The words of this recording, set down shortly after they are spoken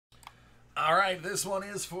All right, this one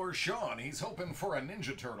is for Shawn. He's hoping for a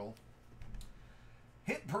Ninja Turtle.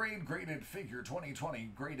 Hit Parade Graded Figure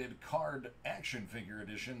 2020 Graded Card Action Figure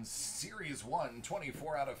Edition Series 1,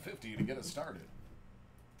 24 out of 50 to get us started.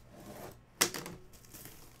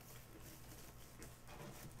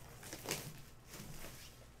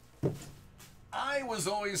 I was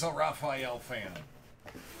always a Raphael fan.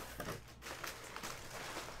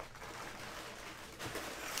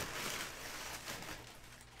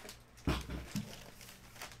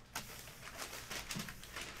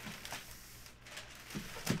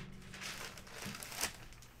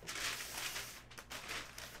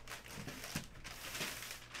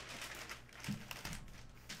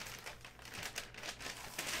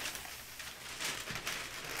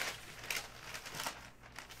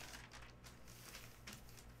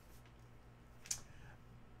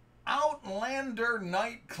 Outlander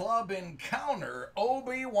Nightclub Encounter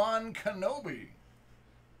Obi-Wan Kenobi.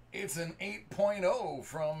 It's an 8.0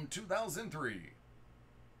 from 2003.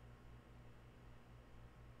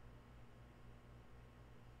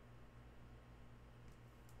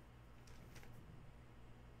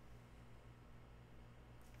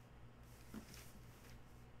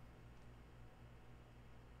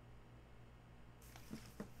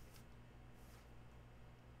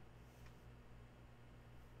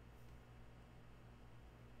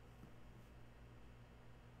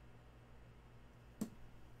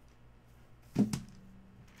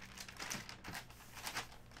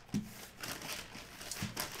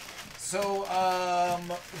 So,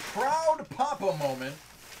 proud papa moment.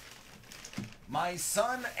 My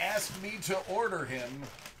son asked me to order him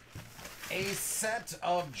a set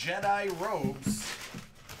of Jedi robes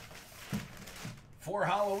for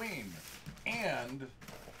Halloween. And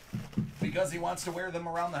because he wants to wear them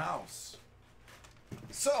around the house.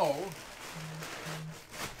 So,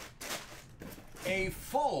 a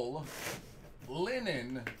full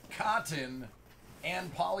linen, cotton,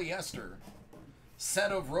 and polyester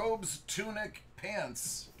set of robes, tunic,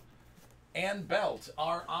 pants, and belt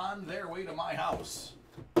are on their way to my house.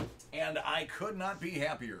 And I could not be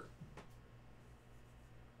happier.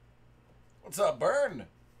 What's up, Burn?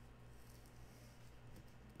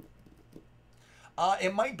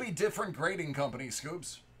 It might be different grading company,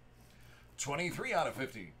 Scoops. 23 out of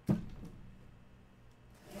 50.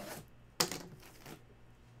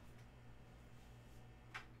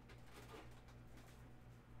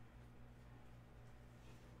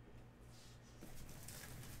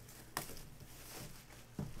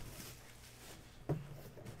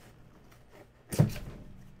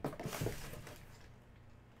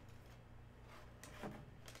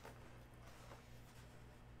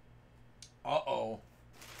 Uh-oh.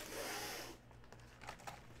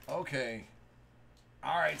 Okay.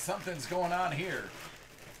 All right, something's going on here.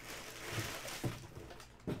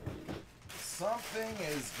 Something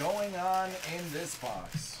is going on in this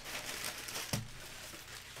box.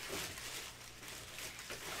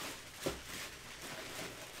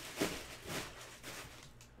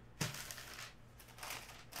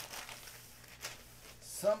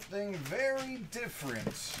 Something very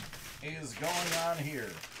different is going on here.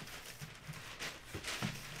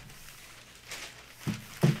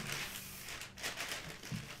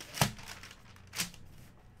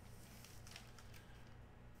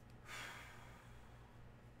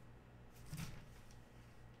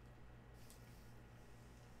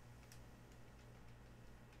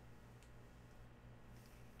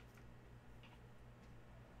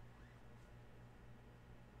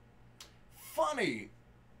 Funny.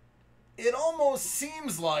 It almost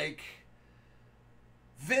seems like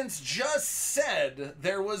Vince just said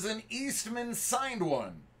there was an Eastman signed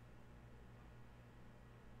one.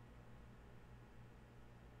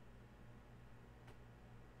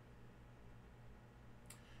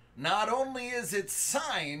 Not only is it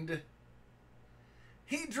signed,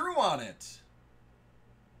 he drew on it.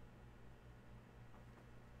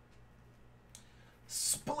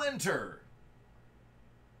 Splinter.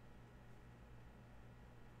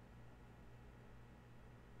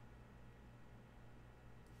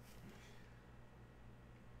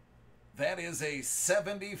 That is a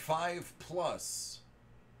 75 plus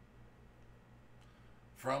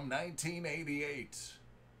from 1988.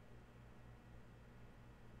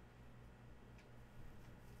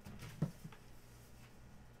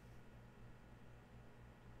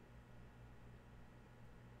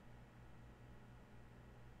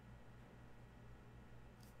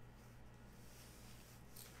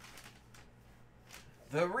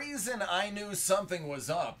 The reason I knew something was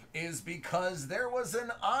up is because there was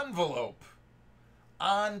an envelope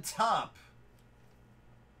on top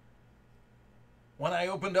when I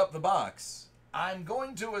opened up the box. I'm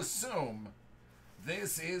going to assume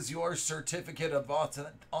this is your certificate of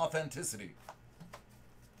authenticity.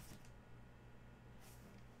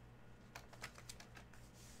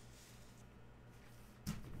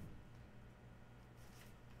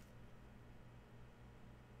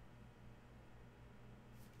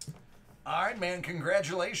 All right, man,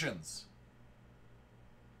 congratulations.